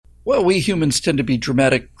Well, we humans tend to be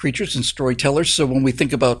dramatic creatures and storytellers. So when we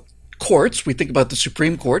think about courts, we think about the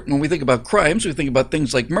Supreme Court. And when we think about crimes, we think about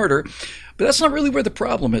things like murder. But that's not really where the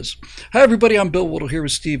problem is. Hi, everybody. I'm Bill Whittle here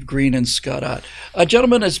with Steve Green and Scott Ott.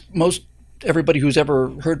 Gentlemen, as most everybody who's ever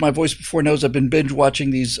heard my voice before knows, I've been binge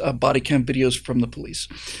watching these body cam videos from the police.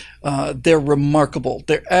 They're remarkable.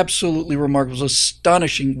 They're absolutely remarkable. It's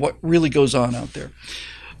astonishing what really goes on out there.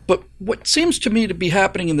 But what seems to me to be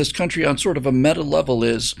happening in this country on sort of a meta level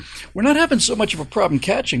is we're not having so much of a problem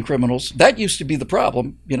catching criminals. That used to be the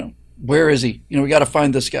problem. Where is he? We got to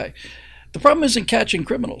find this guy. The problem isn't catching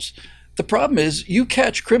criminals. The problem is you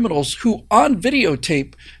catch criminals who on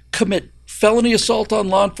videotape commit felony assault on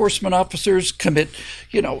law enforcement officers, commit,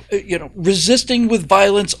 resisting with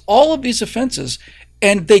violence, all of these offenses,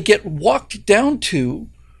 and they get walked down to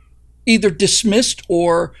either dismissed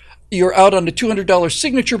or you're out on a $200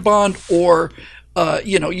 signature bond, or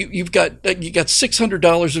you got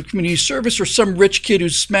 $600 of community service, or some rich kid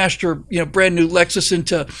who's smashed her brand new Lexus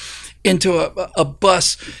into a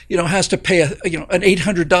bus has to pay an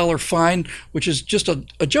 $800 fine, which is just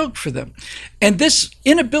a joke for them. And this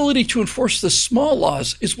inability to enforce the small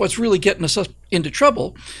laws is what's really getting us into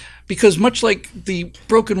trouble, because much like the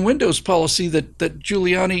broken windows policy that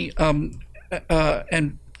Giuliani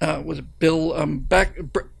and was it Bill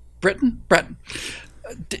Bratton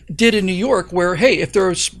did in New York, where, hey, if there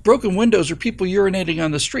are broken windows or people urinating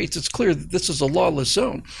on the streets, it's clear that this is a lawless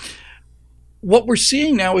zone. What we're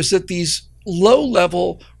seeing now is that these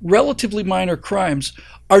low-level, relatively minor crimes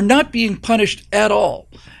are not being punished at all.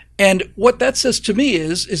 And what that says to me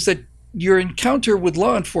is that your encounter with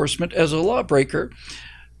law enforcement as a lawbreaker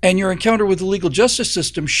and your encounter with the legal justice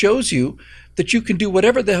system shows you that you can do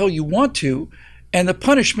whatever the hell you want to, and the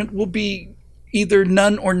punishment will be either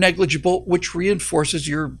none or negligible, which reinforces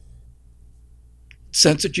your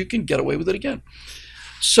sense that you can get away with it again.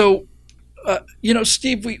 So,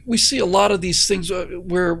 Steve, we see a lot of these things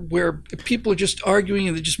where people are just arguing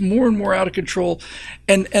and they're just more and more out of control,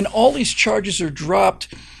 and all these charges are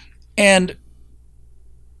dropped, and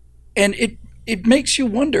it makes you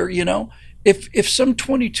wonder, if some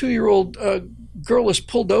 22-year-old girl is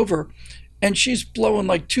pulled over and she's blowing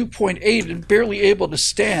like 2.8 and barely able to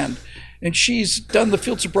stand, and she's done the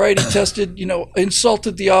field sobriety tested,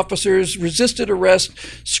 insulted the officers, resisted arrest,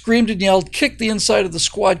 screamed and yelled, kicked the inside of the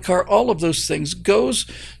squad car, all of those things, goes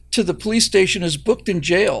to the police station, is booked in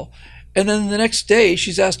jail, and then the next day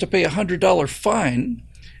she's asked to pay a $100 fine.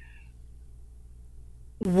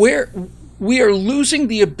 Where we are losing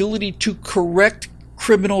the ability to correct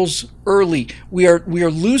criminals early. We are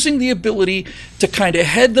losing the ability to kind of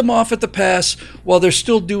head them off at the pass while they're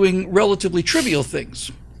still doing relatively trivial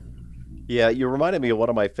things. Yeah, you reminded me of one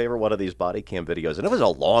of these body cam videos, and it was a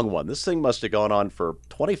long one. This thing must have gone on for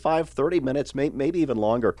 25, 30 minutes, maybe even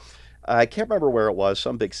longer. I can't remember where it was,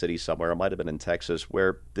 some big city somewhere. It might have been in Texas,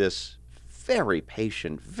 where this very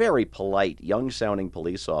patient, very polite, young-sounding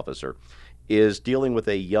police officer is dealing with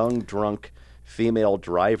a young, drunk female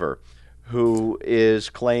driver who is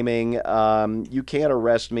claiming, you can't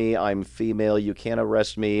arrest me, I'm female, you can't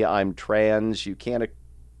arrest me, I'm trans, you can't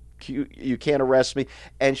arrest me.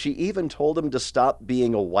 And she even told him to stop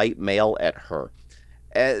being a white male at her.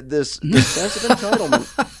 This sense of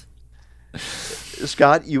entitlement.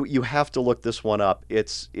 Scott, you have to look this one up.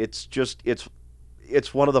 It's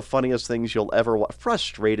one of the funniest things you'll ever watch.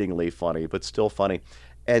 Frustratingly funny, but still funny.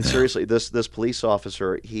 And seriously, this police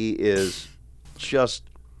officer, he is just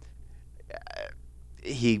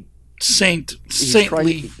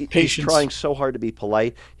saintly patience. He's trying so hard to be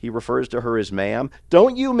polite. He refers to her as ma'am.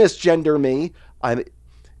 Don't you misgender me.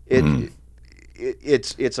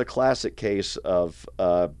 It's a classic case of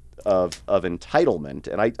entitlement.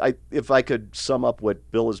 And I if I could sum up what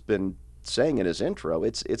Bill has been saying in his intro,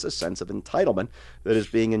 it's a sense of entitlement that is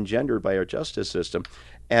being engendered by our justice system.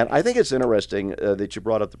 And I think it's interesting that you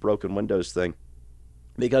brought up the broken windows thing,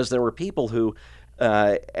 because there were people who,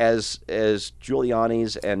 as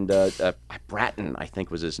Giuliani's and Bratton, I think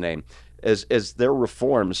was his name, as their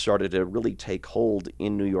reforms started to really take hold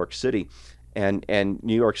in New York City, and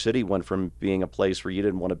New York City went from being a place where you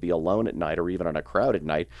didn't want to be alone at night or even in a crowd at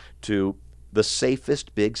night to the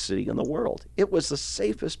safest big city in the world. It was the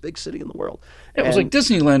safest big city in the world. It was like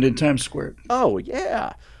Disneyland in Times Square. Oh,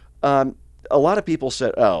 yeah. A lot of people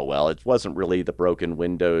said, oh, well, it wasn't really the broken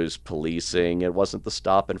windows policing. It wasn't the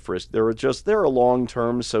stop and frisk. There are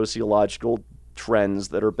long-term sociological trends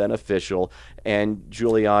that are beneficial. And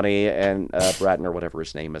Giuliani and Bratton, or whatever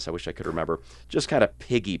his name is, I wish I could remember, just kind of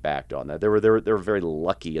piggybacked on that. They were very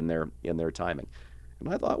lucky in their timing.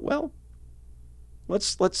 And I thought, well,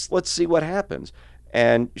 let's see what happens.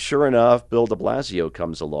 And sure enough, Bill de Blasio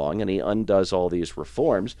comes along and he undoes all these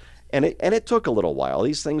reforms. And it took a little while.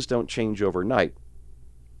 These things don't change overnight.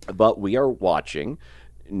 But we are watching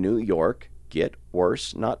New York get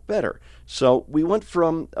worse, not better. So we went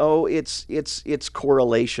from, oh, it's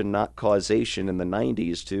correlation, not causation in the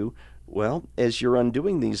 90s to, well, as you're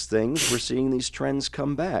undoing these things, we're seeing these trends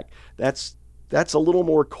come back. That's a little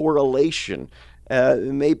more correlation.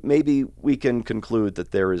 Maybe we can conclude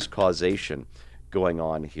that there is causation going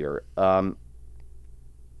on here.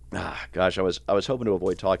 Gosh, I was hoping to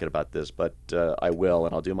avoid talking about this, but I will,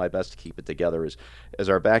 and I'll do my best to keep it together. As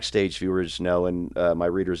our backstage viewers know, and my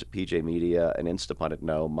readers at PJ Media and Instapundit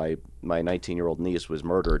know, my 19-year-old niece was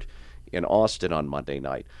murdered in Austin on Monday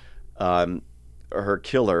night. Her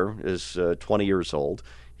killer is 20 years old.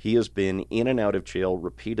 He has been in and out of jail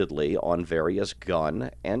repeatedly on various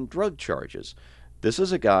gun and drug charges. This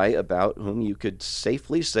is a guy about whom you could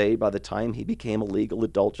safely say by the time he became a legal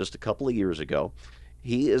adult just a couple of years ago,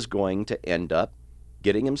 he is going to end up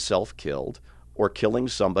getting himself killed or killing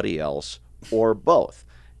somebody else or both.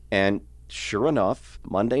 And sure enough,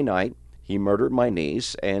 Monday night, he murdered my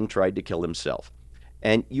niece and tried to kill himself.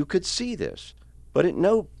 And you could see this, but at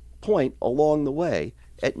no point along the way,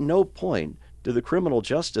 at no point did the criminal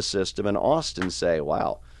justice system in Austin say,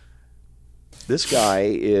 wow, this guy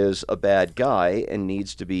is a bad guy and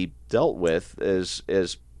needs to be dealt with as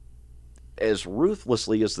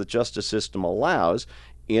ruthlessly as the justice system allows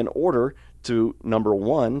in order to, number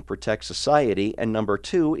one, protect society, and number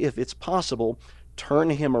two, if it's possible,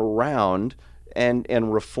 turn him around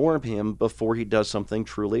and reform him before he does something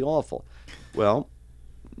truly awful. Well,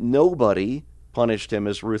 nobody punished him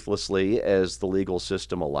as ruthlessly as the legal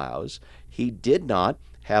system allows. He did not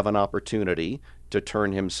have an opportunity to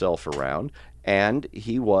turn himself around, and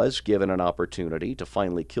he was given an opportunity to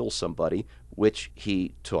finally kill somebody, which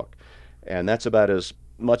he took. And that's about as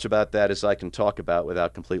much about that as I can talk about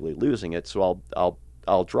without completely losing it. So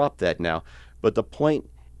I'll drop that now. But the point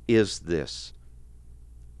is this: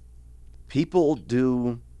 people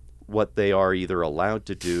do what they are either allowed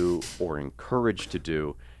to do or encouraged to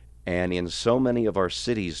do, and in so many of our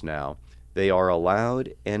cities now, they are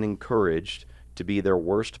allowed and encouraged to be their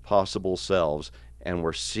worst possible selves, and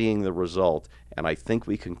we're seeing the result. And I think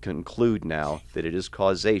we can conclude now that it is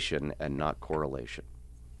causation and not correlation.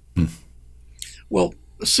 Well,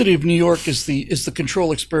 the city of New York is the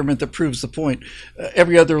control experiment that proves the point.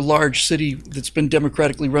 Every other large city that's been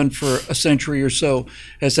democratically run for a century or so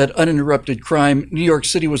has had uninterrupted crime. New York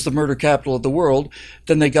City was the murder capital of the world.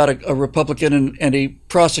 Then they got a Republican and a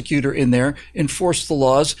prosecutor in there, enforced the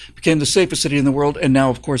laws, became the safest city in the world, and now,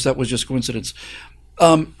 of course, that was just coincidence.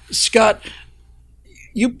 Scott,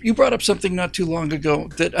 you brought up something not too long ago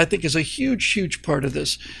that I think is a huge, huge part of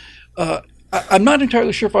this. I'm not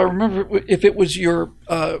entirely sure if I remember if it was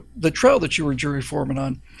the trial that you were jury foreman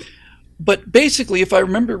on, but basically, if I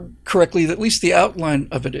remember correctly, at least the outline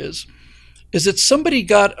of it is that somebody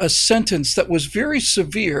got a sentence that was very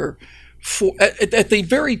severe for at the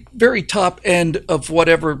very, very top end of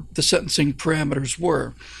whatever the sentencing parameters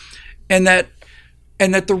were, and that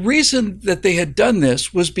the reason that they had done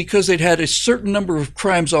this was because they'd had a certain number of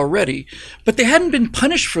crimes already, but they hadn't been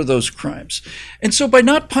punished for those crimes. And so by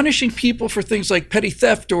not punishing people for things like petty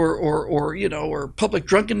theft or public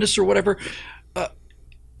drunkenness or whatever,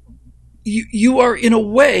 you are in a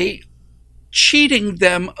way cheating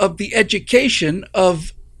them of the education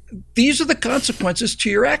of these are the consequences to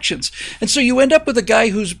your actions. And so you end up with a guy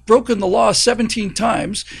who's broken the law 17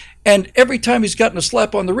 times, and every time he's gotten a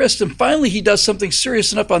slap on the wrist, and finally he does something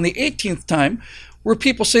serious enough on the 18th time where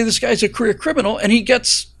people say this guy's a career criminal, and he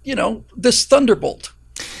gets, this thunderbolt.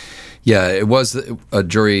 Yeah, it was a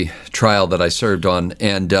jury trial that I served on,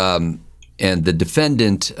 and the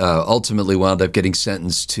defendant ultimately wound up getting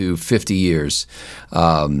sentenced to 50 years,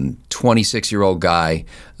 26-year-old guy.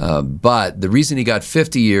 But the reason he got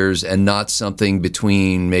 50 years and not something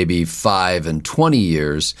between maybe 5 and 20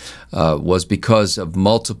 years was because of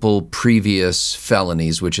multiple previous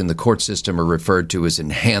felonies, which in the court system are referred to as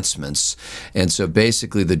enhancements. And so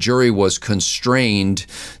basically the jury was constrained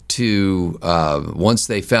to, once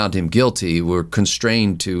they found him guilty, were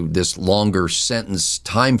constrained to this longer sentence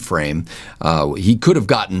time frame. He could have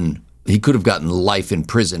gotten life in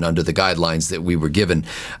prison under the guidelines that we were given.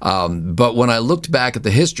 But when I looked back at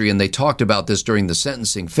the history, and they talked about this during the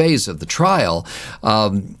sentencing phase of the trial,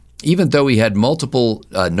 even though he had multiple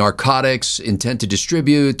narcotics, intent to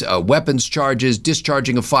distribute, weapons charges,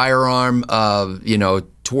 discharging a firearm,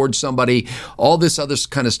 towards somebody, all this other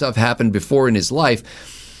kind of stuff happened before in his life.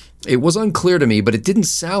 It was unclear to me, but it didn't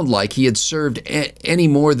sound like he had served any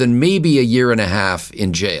more than maybe a year and a half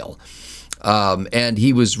in jail. and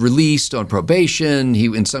he was released on probation.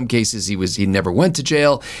 In some cases, he never went to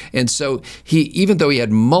jail, and so even though he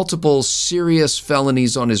had multiple serious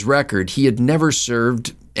felonies on his record, he had never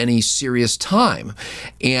served any serious time,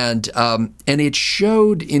 and it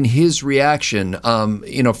showed in his reaction.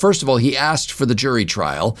 First of all, he asked for the jury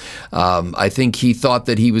trial. I think he thought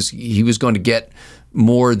that he was going to get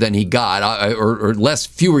more than he got, or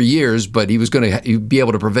fewer years, but he was going to be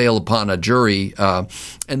able to prevail upon a jury. And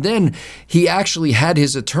then he actually had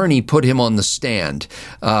his attorney put him on the stand.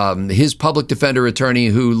 His public defender attorney,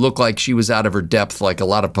 who looked like she was out of her depth, like a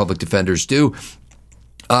lot of public defenders do,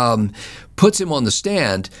 puts him on the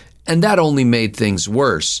stand, and that only made things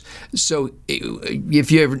worse. So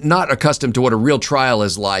if you're not accustomed to what a real trial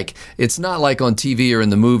is like, it's not like on TV or in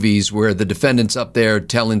the movies where the defendant's up there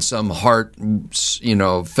telling some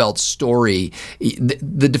felt story.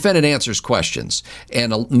 The defendant answers questions,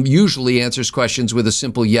 and usually answers questions with a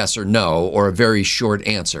simple yes or no, or a very short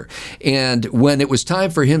answer. And when it was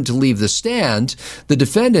time for him to leave the stand, the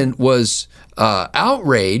defendant was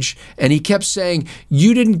outraged, and he kept saying,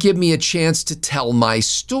 "You didn't give me a chance to tell my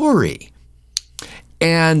story."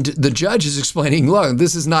 And the judge is explaining, look,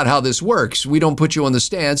 this is not how this works. We don't put you on the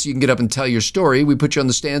stand so you can get up and tell your story. We put you on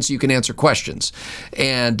the stand so you can answer questions.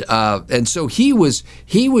 And so he was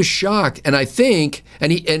shocked. And I think,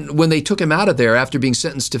 and when they took him out of there after being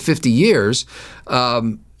sentenced to 50 years,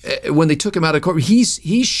 when they took him out of court, he's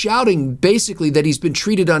shouting basically that he's been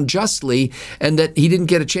treated unjustly and that he didn't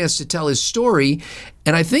get a chance to tell his story.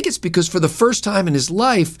 And I think it's because for the first time in his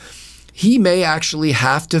life, he may actually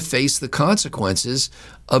have to face the consequences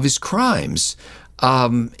of his crimes.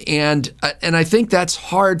 And I think that's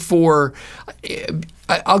hard for.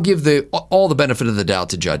 I'll give all the benefit of the doubt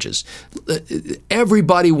to judges.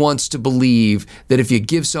 Everybody wants to believe that if you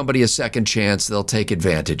give somebody a second chance, they'll take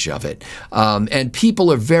advantage of it. And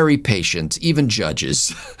people are very patient, even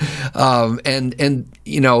judges. With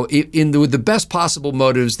the best possible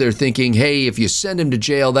motives, they're thinking, hey, if you send him to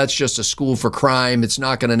jail, that's just a school for crime. It's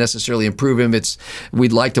not going to necessarily improve him.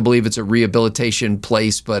 We'd like to believe it's a rehabilitation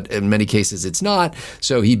place, but in many cases it's not.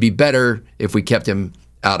 So he'd be better if we kept him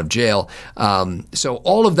out of jail. So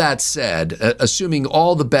all of that said, assuming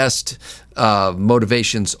all the best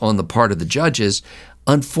motivations on the part of the judges,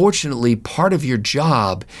 unfortunately, part of your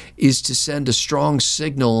job is to send a strong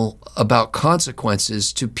signal about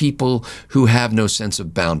consequences to people who have no sense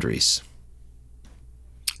of boundaries.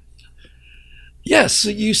 Yes,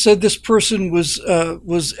 you said this person was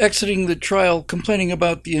exiting the trial complaining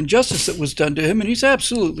about the injustice that was done to him, and he's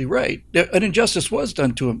absolutely right. An injustice was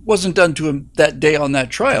done to him. Wasn't done to him that day on that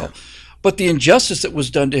trial, but the injustice that was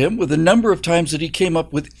done to him with the number of times that he came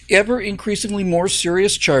up with ever increasingly more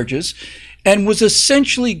serious charges and was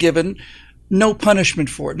essentially given no punishment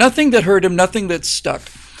for it. Nothing that hurt him, nothing that stuck.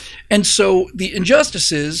 And so the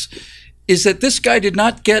injustice is that this guy did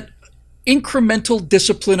not get incremental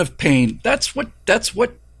discipline of pain. That's what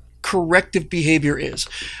corrective behavior is.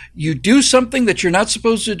 You do something that you're not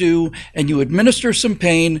supposed to do, and you administer some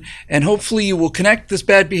pain, and hopefully you will connect this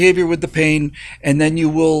bad behavior with the pain, and then you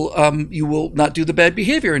will not do the bad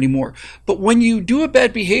behavior anymore. But when you do a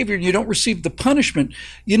bad behavior and you don't receive the punishment,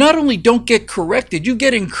 you not only don't get corrected, you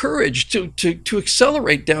get encouraged to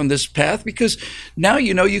accelerate down this path, because now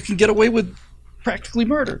you can get away with practically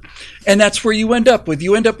murder. And that's where you end up with.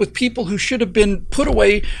 You end up with people who should have been put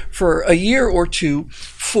away for a year or two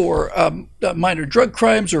for minor drug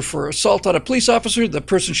crimes or for assault on a police officer. The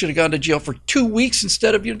person should have gone to jail for 2 weeks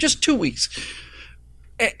instead of just 2 weeks.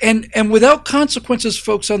 And without consequences,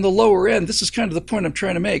 folks, on the lower end, this is kind of the point I'm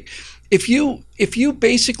trying to make. If you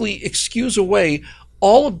basically excuse away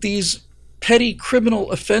all of these petty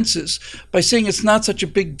criminal offenses by saying it's not such a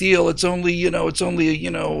big deal, it's only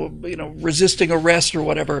resisting arrest or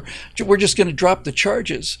whatever, we're just going to drop the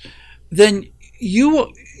charges, then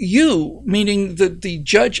you meaning the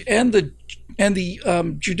judge and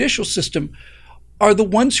the judicial system are the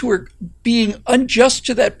ones who are being unjust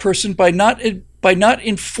to that person by not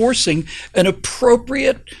enforcing an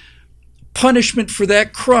appropriate punishment for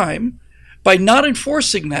that crime. By not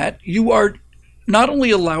enforcing that, you are not only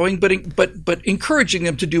allowing but encouraging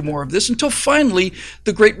them to do more of this, until finally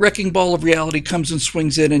the great wrecking ball of reality comes and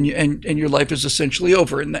swings in, and your life is essentially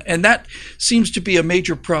over. And that seems to be a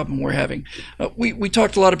major problem we're having. We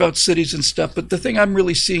talked a lot about cities and stuff, but the thing I'm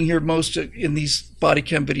really seeing here most in these body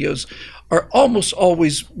cam videos are almost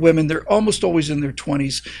always women. They're almost always in their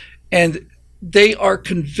 20s, and they are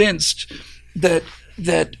convinced that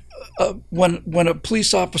when a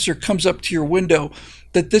police officer comes up to your window,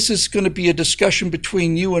 that this is going to be a discussion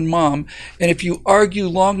between you and mom. And if you argue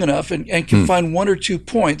long enough and can find 1 or 2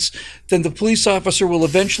 points, then the police officer will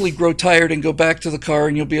eventually grow tired and go back to the car,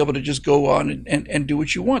 and you'll be able to just go on and do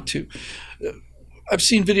what you want to. I've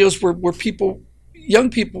seen videos where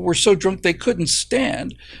young people were so drunk they couldn't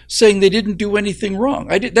stand, saying they didn't do anything wrong.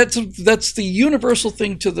 That's the universal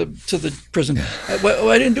thing to the prison.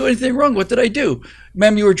 I didn't do anything wrong. What did I do?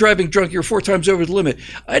 Ma'am, you were driving drunk. You're 4 times over the limit.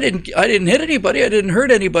 I didn't hit anybody. I didn't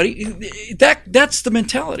hurt anybody. That's the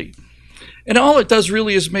mentality. And all it does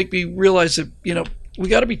really is make me realize that, we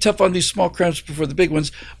got to be tough on these small crimes before the big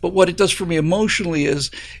ones. But what it does for me emotionally is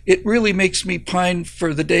it really makes me pine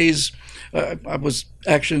for the days. I was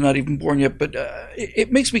actually not even born yet, but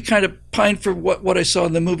it makes me kind of pine for what I saw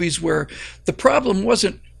in the movies, where the problem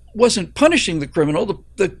wasn't punishing the criminal.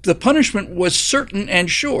 The punishment was certain and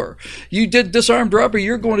sure. You did this armed robbery,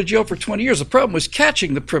 you're going to jail for 20 years. The problem was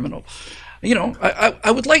catching the criminal. I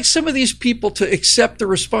would like some of these people to accept the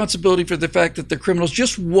responsibility for the fact that they're criminals.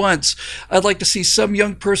 Just once, I'd like to see some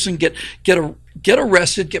young person get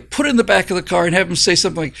arrested, get put in the back of the car, and have them say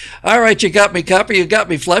something like, "All right, you got me, copper, you got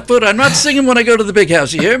me, Flatfoot. I'm not singing when I go to the big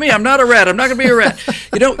house. You hear me? I'm not a rat. I'm not going to be a rat.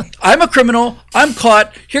 I'm a criminal. I'm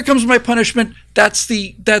caught. Here comes my punishment. That's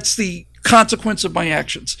the consequence of my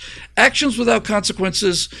actions. Actions without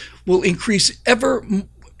consequences will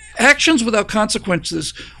Actions without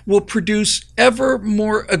consequences will produce ever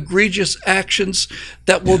more egregious actions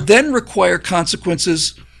that will then require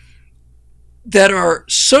consequences that are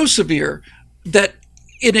so severe that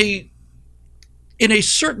in a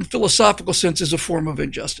certain philosophical sense is a form of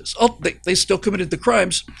injustice. They still committed the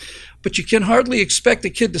crimes, but you can hardly expect a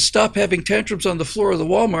kid to stop having tantrums on the floor of the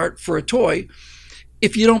Walmart for a toy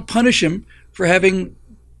if you don't punish him for having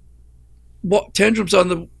tantrums on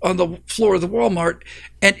the floor of the Walmart.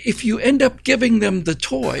 And if you end up giving them the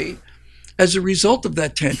toy as a result of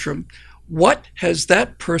that tantrum, what has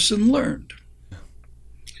that person learned?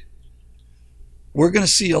 We're going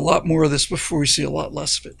to see a lot more of this before we see a lot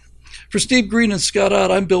less of it. For Steve Green and Scott Ott,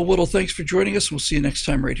 I'm Bill Whittle. Thanks for joining us. We'll see you next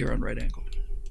time right here on Right Angle.